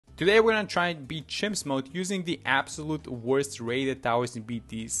Today we're gonna try and beat Chimps mode using the absolute worst rated towers in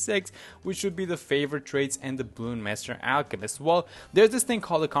BTD6, which would be the favorite traits and the Balloon Master Alchemist. Well, there's this thing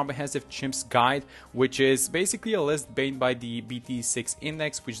called the Comprehensive Chimps Guide, which is basically a list made by the BTD6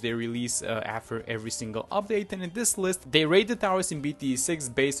 index, which they release after every single update. And in this list, they rate the towers in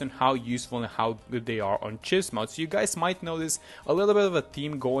BTD6 based on how useful and how good they are on Chimps mode. So you guys might notice a little bit of a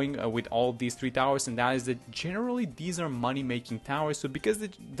theme going with all of these three towers, and that is that generally these are money-making towers. So because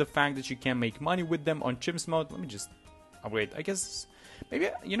the fact that you can make money with them on Chimps mode, let me just upgrade. I guess maybe,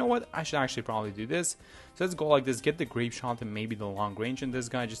 you know what, I should actually probably do this. So let's go like this, get the grape shot and maybe the long range in this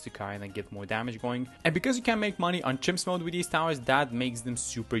guy just to kind of get more damage going. And because you can make money on Chimps mode with these towers, that makes them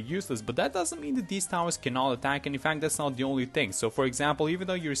super useless. But that doesn't mean that these towers cannot attack, and in fact that's not the only thing. So for example, even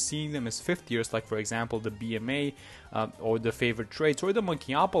though you're seeing them as 5th tiers, like for example the BMA or the favorite traits or the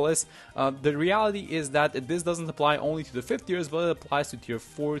Monkeyopolis, the reality is that this doesn't apply only to the 5th tiers, but it applies to tier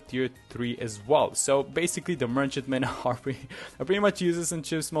 4, tier 3 as well. So basically the merchantmen are pretty much useless in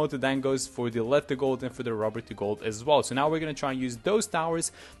Chimps mode. It then goes for the lead to gold and for the rubber to gold as well. So now we're going to try and use those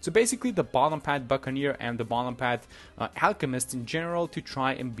towers, so basically the bottom path Buccaneer and the bottom path Alchemist in general, to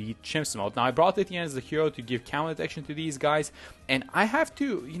try and beat Chimps mode. Now I brought Etienne as the hero to give camera detection to these guys, and I have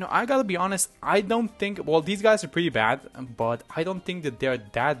to, you know, I gotta be honest, I don't think, well, these guys are pretty bad, but I don't think that they're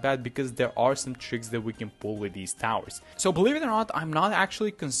that bad because there are some tricks that we can pull with these towers. So believe it or not, I'm not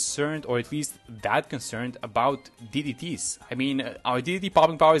actually concerned, or at least that concerned, about DDTs. I mean, our DDT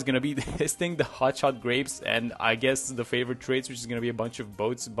popping power is gonna be this thing, the hotshot grapes, and I guess the favorite traits, which is gonna be a bunch of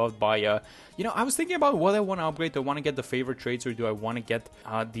boats buffed by, you know, I was thinking about what I want to upgrade. Do I want to get the favorite traits, or do I want to get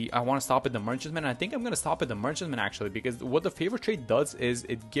I want to stop at the merchantman? I think I'm gonna stop at the merchantman actually, because what the favorite trait does is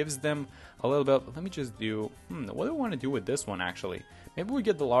it gives them a little bit. Let me just do, what do I want to do with this one actually? Maybe we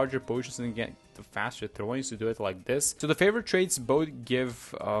get the larger potions and get the faster throwings to do it like this. So the favorite traits both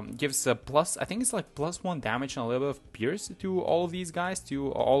gives a plus, I think it's like +1 damage and a little bit of pierce to all of these guys,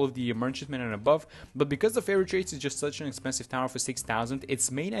 to all of the merchantmen and above. But because the favorite traits is just such an expensive tower for 6,000, its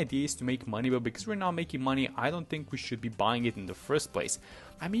main idea is to make money. But because we're not making money, I don't think we should be buying it in the first place.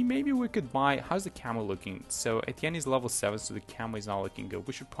 I mean, maybe we could buy, how's the camo looking? So Etienne is level 7, so the camo is not looking good.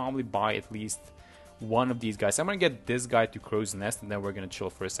 We should probably buy at least one of these guys. I'm gonna get this guy to Crow's Nest, and then we're gonna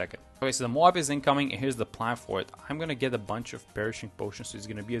chill for a second. Okay, so the Moab is incoming, and here's the plan for it. I'm gonna get a bunch of perishing potions, so it's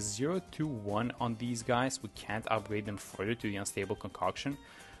gonna be a 0-2-1 on these guys. We can't upgrade them further to the unstable concoction.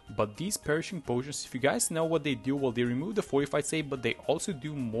 But these perishing potions, if you guys know what they do, well, they remove the fortified save, but they also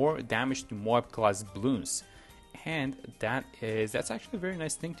do more damage to Moab class balloons. And that's actually a very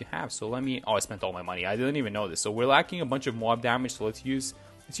nice thing to have. So let me, oh, I spent all my money, I didn't even know this. So we're lacking a bunch of Moab damage, so let's use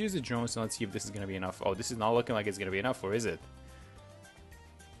the drones and let's see if this is gonna be enough. Oh, this is not looking like it's gonna be enough, or is it?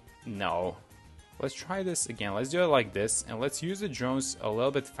 No. Let's try this again. Let's do it like this, and let's use the drones a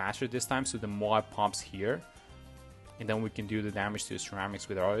little bit faster this time, so the Moab pops here, and then we can do the damage to the ceramics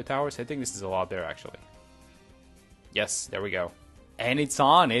with our other towers. I think this is a lot better actually. Yes, there we go. And it's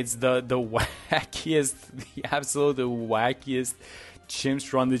on. It's the wackiest, the absolute wackiest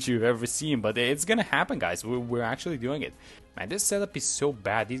Chimps run that you've ever seen, but it's gonna happen, guys. We're actually doing it. Man, this setup is so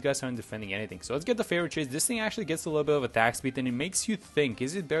bad. These guys aren't defending anything. So let's get the favorite traits. This thing actually gets a little bit of attack speed, and it makes you think,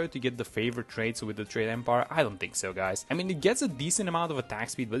 is it better to get the favorite traits with the Trade Empire? I don't think so, guys. I mean, it gets a decent amount of attack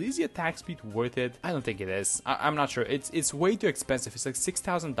speed, but is the attack speed worth it? I don't think it is. I'm not sure. It's way too expensive. It's like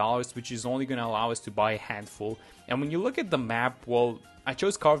 $6,000, which is only going to allow us to buy a handful. And when you look at the map, well, I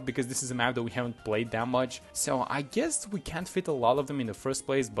chose Carve because this is a map that we haven't played that much. So I guess we can't fit a lot of them in the first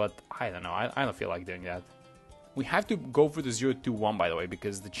place, but I don't know. I don't feel like doing that. We have to go for the 0-2-1, by the way,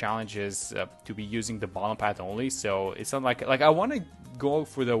 because the challenge is to be using the bottom path only. So it's not like I want to go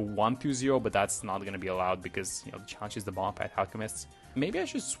for the 1-2-0, but that's not going to be allowed because, you know, the challenge is the bottom path alchemists. Maybe I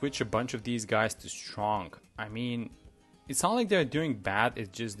should switch a bunch of these guys to strong. I mean, it's not like they're doing bad. It's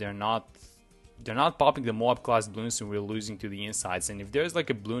just they're not popping the Moab class balloons, and we're losing to the insides. And if there's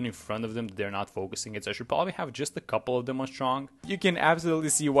like a balloon in front of them, they're not focusing it. So I should probably have just a couple of them on strong. You can absolutely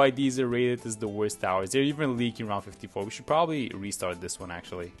see why these are rated as the worst towers. They're even leaking around 54. We should probably restart this one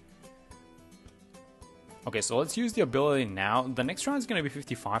actually. Okay, so let's use the ability now. The next round is going to be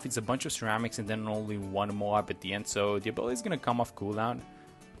 55. It's a bunch of ceramics and then only one Moab at the end. So the ability is going to come off cooldown.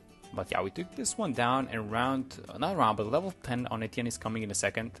 But yeah, we took this one down, and but level 10 on Etienne is coming in a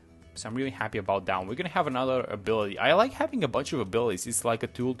second. So I'm really happy about that one. We're going to have another ability. I like having a bunch of abilities. It's like a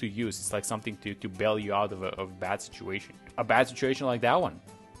tool to use. It's like something to bail you out of a bad situation. A bad situation like that one.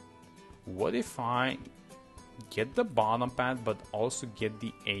 What if I get the bottom pad but also get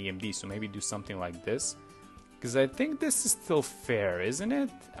the AMD? So maybe do something like this. Because I think this is still fair, isn't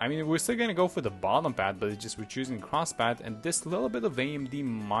it? I mean, we're still gonna go for the bottom path, but it's just we're choosing cross path, and this little bit of AMD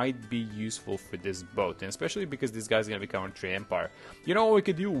might be useful for this boat, and especially because this guy's gonna become a trade empire. You know what we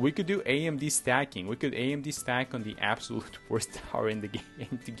could do? We could do AMD stacking. We could AMD stack on the absolute worst tower in the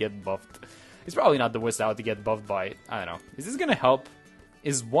game to get buffed. It's probably not the worst tower to get buffed by. I don't know. Is this gonna help?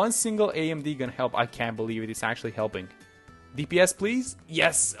 Is one single AMD gonna help? I can't believe it. It's actually helping. DPS, please?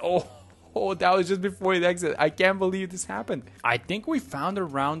 Yes! Oh, that was just before it exit. I can't believe this happened. I think we found a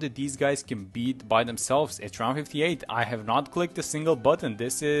round that these guys can beat by themselves. It's round 58. I have not clicked a single button.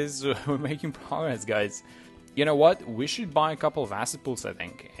 This is... we're making progress, guys. You know what? We should buy a couple of acid pools, I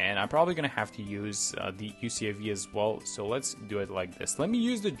think. And I'm probably going to have to use the UCAV as well. So let's do it like this. Let me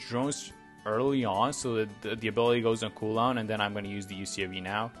use the drones early on so that the ability goes on cooldown. And then I'm going to use the UCAV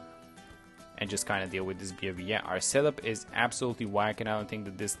now. And just kind of deal with this BFV. Yeah, our setup is absolutely whack, and I don't think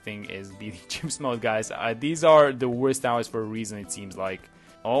that this thing is beating Chimps mode, guys. These are the worst towers for a reason, it seems like.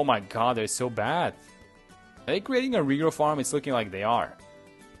 Oh my god, they're so bad. Are they creating a regrow farm? It's looking like they are.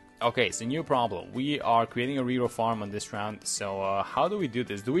 Okay, so new problem. We are creating a regrow farm on this round. So how do we do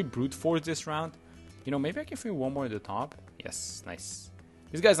this? Do we brute force this round? You know, maybe I can fit one more at the top. Yes, nice.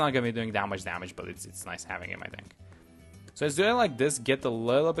 This guy's not going to be doing that much damage, but it's nice having him, I think. So let's do it like this, get a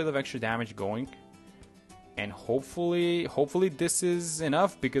little bit of extra damage going, and hopefully this is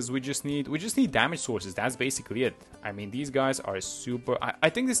enough, because we just need damage sources. That's basically it. I mean, these guys are super. I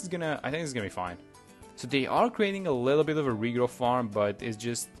think this is gonna be fine. So they are creating a little bit of a regrow farm, but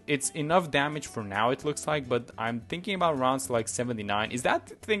it's enough damage for now, it looks like. But I'm thinking about rounds like 79. Is that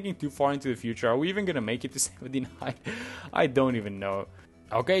thinking too far into the future? Are we even gonna make it to 79? I don't even know.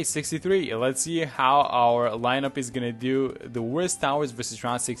 Okay, 63. Let's see how our lineup is gonna do. The worst towers versus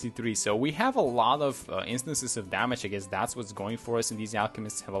round 63. So we have a lot of instances of damage. I guess that's what's going for us. And these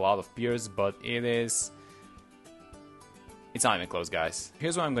alchemists have a lot of peers, but it's not even close, guys.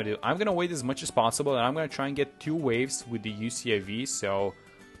 Here's what I'm gonna do. I'm gonna wait as much as possible, and I'm gonna try and get 2 waves with the UCAV. So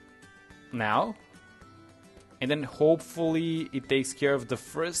now, and then hopefully it takes care of the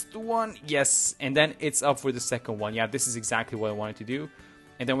first one. Yes, and then it's up for the second one. Yeah, this is exactly what I wanted to do.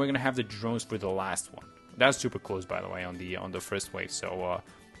 And then we're gonna have the drones for the last one. That's super close, by the way, on the first wave. So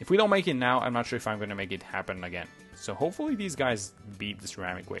if we don't make it now, I'm not sure if I'm gonna make it happen again. So hopefully these guys beat the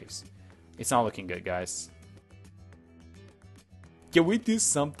ceramic waves. It's not looking good, guys. Can we do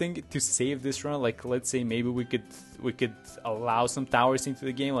something to save this run? Like, let's say maybe we could allow some towers into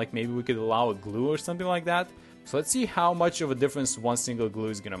the game. Like maybe we could allow a glue or something like that. So let's see how much of a difference one single glue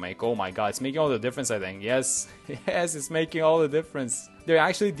is gonna make. Oh my god, it's making all the difference, I think. Yes, yes, it's making all the difference. They're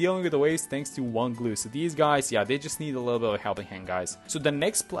actually dealing with the waves thanks to one glue. So these guys, yeah, they just need a little bit of a helping hand, guys. So the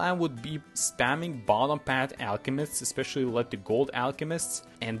next plan would be spamming bottom path alchemists, especially like the gold alchemists,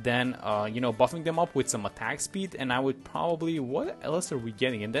 and then you know, buffing them up with some attack speed. And I would probably, what else are we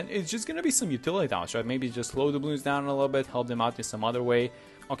getting? And then it's just gonna be some utility towers, right? Maybe just slow the balloons down a little bit, help them out in some other way.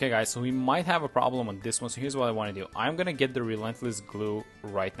 Okay guys, so we might have a problem on this one, so here's what I want to do. I'm gonna get the relentless glue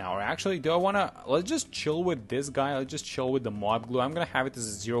right now, or actually, do I want to, let's just chill with this guy, let's just chill with the mob glue. I'm gonna have it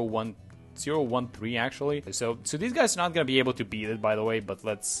as a 013 actually. So these guys are not gonna be able to beat it, by the way, but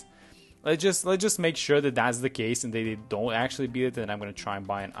let's just make sure that that's the case and they don't actually beat it, and I'm gonna try and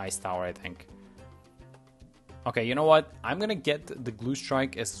buy an ice tower, I think. Okay, you know what? I'm gonna get the glue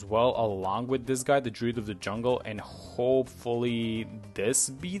strike as well along with this guy, the Druid of the Jungle, and hopefully this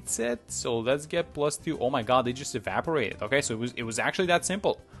beats it. So let's get +2. Oh my god, they just evaporated. Okay, so it was actually that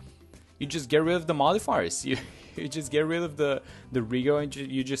simple. You just get rid of the modifiers. You just get rid of the Rigo, and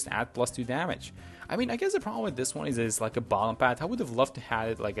you just add +2 damage. I mean, I guess the problem with this one is it's like a bottom path. I would have loved to have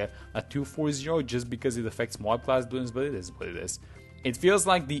it like a 240 just because it affects mob class balloons, but it is what it is. It feels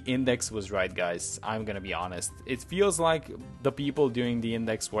like the index was right, guys. I'm gonna be honest. It feels like the people doing the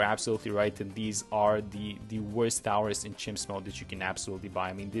index were absolutely right, and these are the worst towers in Chimps mode that you can absolutely buy.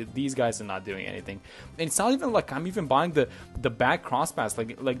 I mean, these guys are not doing anything. And it's not even like I'm even buying the bad crosspaths.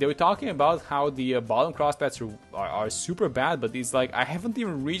 Like they were talking about how the bottom crosspaths are super bad, but it's like I haven't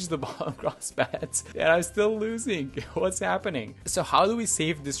even reached the bottom crosspaths and I'm still losing. What's happening? So how do we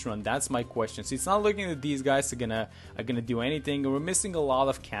save this run? That's my question. So it's not looking that these guys are gonna do anything. We're missing a lot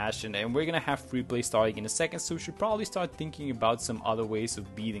of cash, and we're gonna have free play starting in a second, so we should probably start thinking about some other ways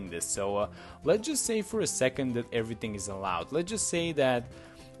of beating this. So let's just say for a second that everything is allowed. Let's just say that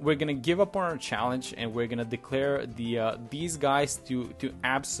we're gonna give up on our challenge and we're gonna declare these guys to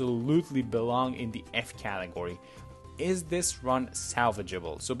absolutely belong in the F category. Is this run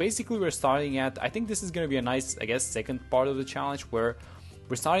salvageable? So basically we're starting at, I think this is gonna be a nice, I guess, second part of the challenge where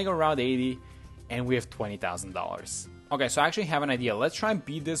we're starting around 80. and we have $20,000. Okay, so I actually have an idea. Let's try and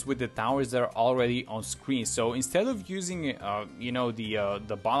beat this with the towers that are already on screen. So instead of using, you know,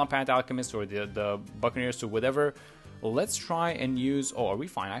 the bottom path alchemist or the buccaneers or whatever, let's try and use. Oh, are we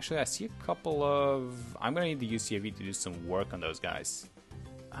fine? Actually, I see a couple of. I'm gonna need the UCAV to do some work on those guys.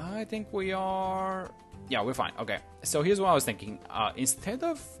 I think we are. Yeah, we're fine. Okay, so here's what I was thinking. Instead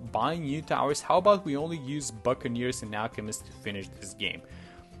of buying new towers, how about we only use buccaneers and alchemists to finish this game?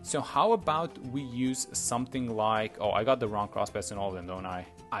 So how about we use something like, oh, I got the wrong crossbows and all of them, don't I?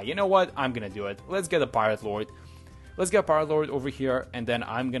 You know what? I'm gonna do it. Let's get a pirate lord. Let's get a pirate lord over here, and then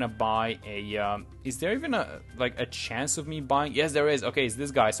I'm gonna buy a. Is there even a chance of me buying? Yes, there is. Okay, it's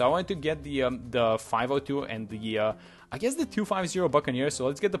this guy. So I wanted to get the 502 and the I guess the 250 buccaneer. So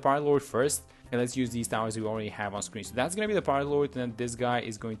let's get the pirate lord first. And let's use these towers we already have on screen. So that's going to be the pirate lord, and then this guy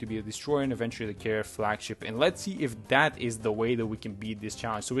is going to be the destroyer and eventually the carrier flagship. And let's see if that is the way that we can beat this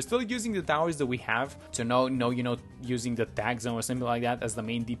challenge. So we're still using the towers that we have. So no, you know, using the tag zone or something like that as the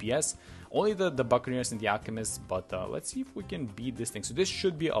main DPS. Only the buccaneers and the alchemists, but let's see if we can beat this thing. So this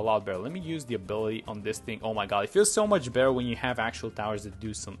should be a lot better. Let me use the ability on this thing. Oh my god, it feels so much better when you have actual towers that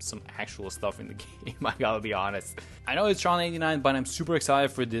do some actual stuff in the game. I gotta be honest. I know it's round 89, but I'm super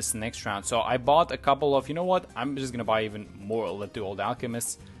excited for this next round. So I bought a couple of, you know what, I'm just gonna buy even more Let the Old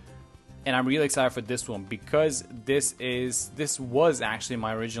Alchemists. And I'm really excited for this one because this was actually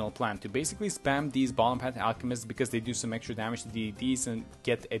my original plan to basically spam these bottom path alchemists because they do some extra damage to DDTs and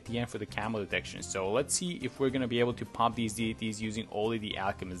get at the end for the camo detection. So let's see if we're gonna be able to pop these DDTs using only the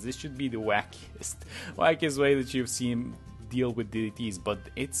alchemists. This should be the wackiest way that you've seen deal with DDTs, but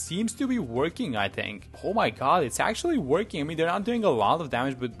it seems to be working, I think. Oh my god, it's actually working. I mean, they're not doing a lot of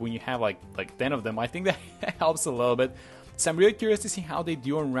damage, but when you have like 10 of them, I think that helps a little bit. So I'm really curious to see how they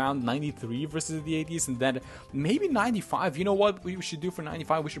do on round 93 versus the 80s, and then maybe 95. You know what we should do for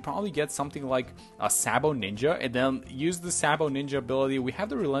 95? We should probably get something like a Sabo Ninja, and then use the Sabo Ninja ability. We have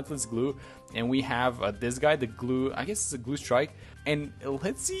the Relentless Glue, and we have this guy, the Glue, I guess it's a Glue Strike. And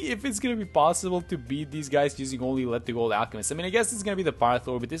let's see if it's going to be possible to beat these guys using only Let the Gold Alchemist. I mean, I guess it's going to be the Pirate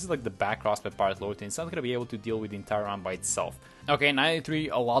Lord, but this is like the back cross by Pirate Lord, and it's not going to be able to deal with the entire round by itself. Okay, 93,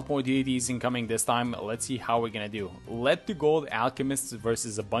 a lot more DDTs incoming this time. Let's see how we're going to do. Let the Gold Alchemists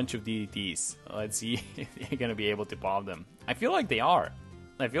versus a bunch of DDTs. Let's see if they're going to be able to pop them. I feel like they are.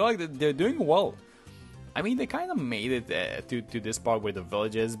 I feel like they're doing well. I mean, they kind of made it to this part where the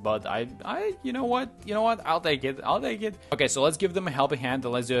village is, but you know what, I'll take it. Okay, so let's give them a helping hand,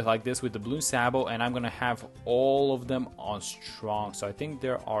 and let's do it like this with the Blue Sabo, and I'm gonna have all of them on strong. So I think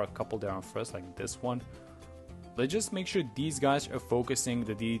there are a couple there on first, like this one. Let's just make sure these guys are focusing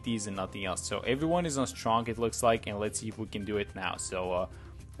the DDTs and nothing else. So everyone is on strong, it looks like, and let's see if we can do it now. So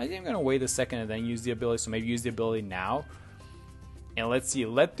I think I'm gonna wait a second and then use the ability. So maybe use the ability now. And let's see,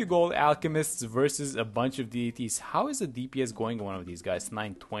 Let the Gold Alchemists versus a bunch of DDTs. How is the DPS going on one of these guys?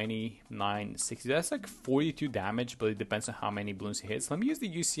 920, 960. That's like 42 damage, but it depends on how many balloons he hits. Let me use the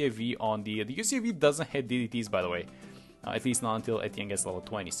UCAV on the UCAV doesn't hit DDTs, by the way. At least not until Etienne gets level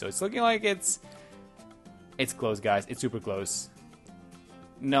 20. So it's looking like it's close, guys. It's super close.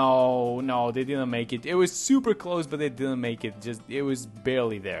 No, they didn't make it. It was super close, but they didn't make it. It was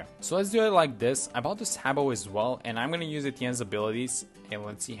barely there. So let's do it like this. I bought the Sabo as well, and I'm gonna use Etienne's abilities, and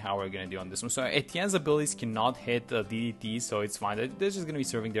let's see how we're gonna do on this one. So Etienne's abilities cannot hit DDT, so it's fine. They're just gonna be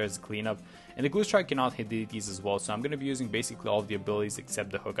serving there as a cleanup. And the Glue Strike cannot hit DDTs as well, so I'm gonna be using basically all of the abilities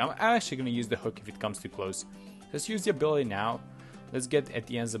except the hook. I'm actually gonna use the hook if it comes too close. Let's use the ability now. Let's get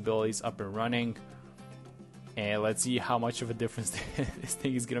Etienne's abilities up and running. And let's see how much of a difference this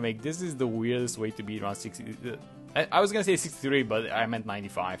thing is gonna make. This is the weirdest way to beat around 60. I was gonna say 63, but I meant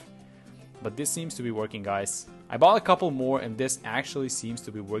 95. But this seems to be working, guys. I bought a couple more, and this actually seems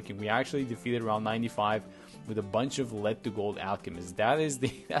to be working. We actually defeated around 95 with a bunch of Let the Gold Alchemists.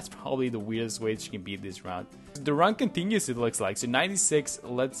 That's probably the weirdest way that you can beat this round. The run continues, it looks like. So 96.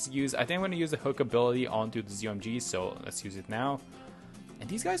 Let's use. I think I'm gonna use the hook ability onto the ZOMG. So let's use it now. And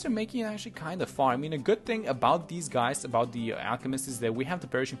these guys are making it actually kind of far. I mean, a good thing about these guys, about the alchemists, is that we have the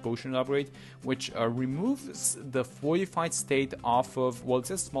Perishing Potion upgrade, which removes the fortified state off of, well, it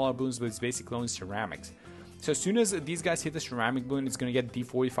says smaller balloons, but it's basically only ceramics. So as soon as these guys hit the ceramic balloon, it's going to get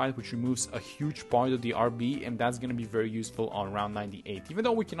defortified, which removes a huge part of the RB, and that's going to be very useful on round 98. Even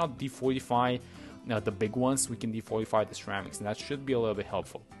though we cannot defortify the big ones, we can defortify the ceramics, and that should be a little bit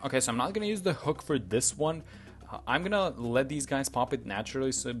helpful. Okay, so I'm not going to use the hook for this one. I'm gonna let these guys pop it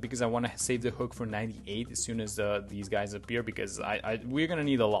naturally, because I want to save the hook for 98 as soon as these guys appear, because we're gonna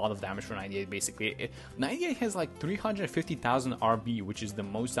need a lot of damage for 98. Basically, 98 has like 350,000 RB, which is the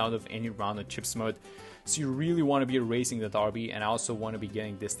most out of any round of Chimps mode. So you really want to be erasing that RB, and I also want to be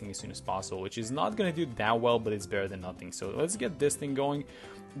getting this thing as soon as possible, which is not going to do that well, but it's better than nothing. So let's get this thing going.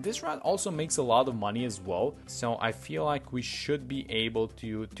 This round also makes a lot of money as well, so I feel like we should be able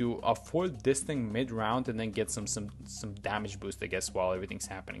to afford this thing mid-round and then get some damage boost, I guess, while everything's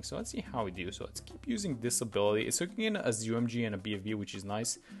happening. So let's see how we do. So let's keep using this ability. It's hooking in a UMG and a BFB, which is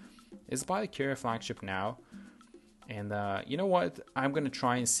nice. It's by the carrier flagship now. And you know what? I'm going to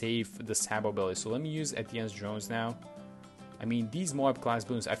try and save the Sabo ability. So let me use Etienne's drones now. I mean, these Moab class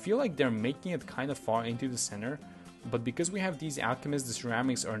balloons, I feel like they're making it kind of far into the center. But because we have these alchemists, the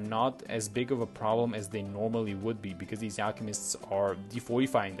ceramics are not as big of a problem as they normally would be, because these alchemists are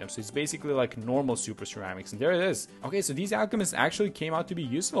defortifying them. So it's basically like normal super ceramics. And there it is. Okay, so these alchemists actually came out to be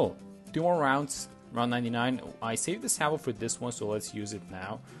useful. 2 more rounds, round 99. I saved the Sabo for this one, so let's use it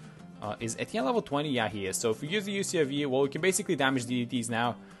now. Is Etienne level 20? Yeah, he is. So if we use the UCFE, well, we can basically damage DDTs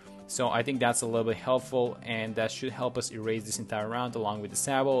now. So I think that's a little bit helpful, and that should help us erase this entire round along with the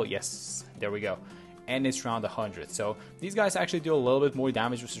Sabo. Yes, there we go. And it's round 100. So these guys actually do a little bit more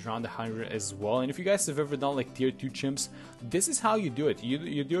damage versus round 100 as well. And if you guys have ever done like tier 2 chimps, this is how you do it.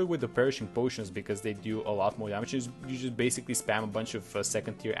 You do it with the perishing potions, because they do a lot more damage. You just basically spam a bunch of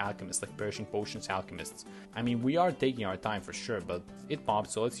second tier alchemists, like perishing potions alchemists. I mean, we are taking our time for sure, but it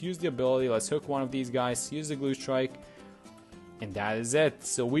popped. So let's use the ability. Let's hook one of these guys, use the glue strike. And that is it.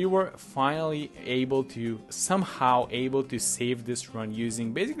 So we were finally somehow able to save this run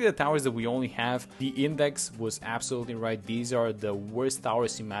using basically the towers that we only have. The index was absolutely right. These are the worst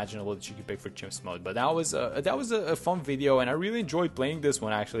towers imaginable that you can pick for Chimps mode. But that was a fun video, and I really enjoyed playing this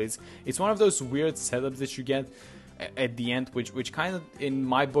one. Actually, it's one of those weird setups that you get at the end, which kind of, in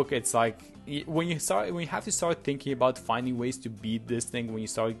my book, it's like when you have to start thinking about finding ways to beat this thing. When you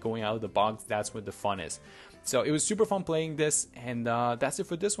start going out of the box, that's where the fun is. So it was super fun playing this, and that's it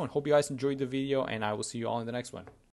for this one. Hope you guys enjoyed the video, and I will see you all in the next one.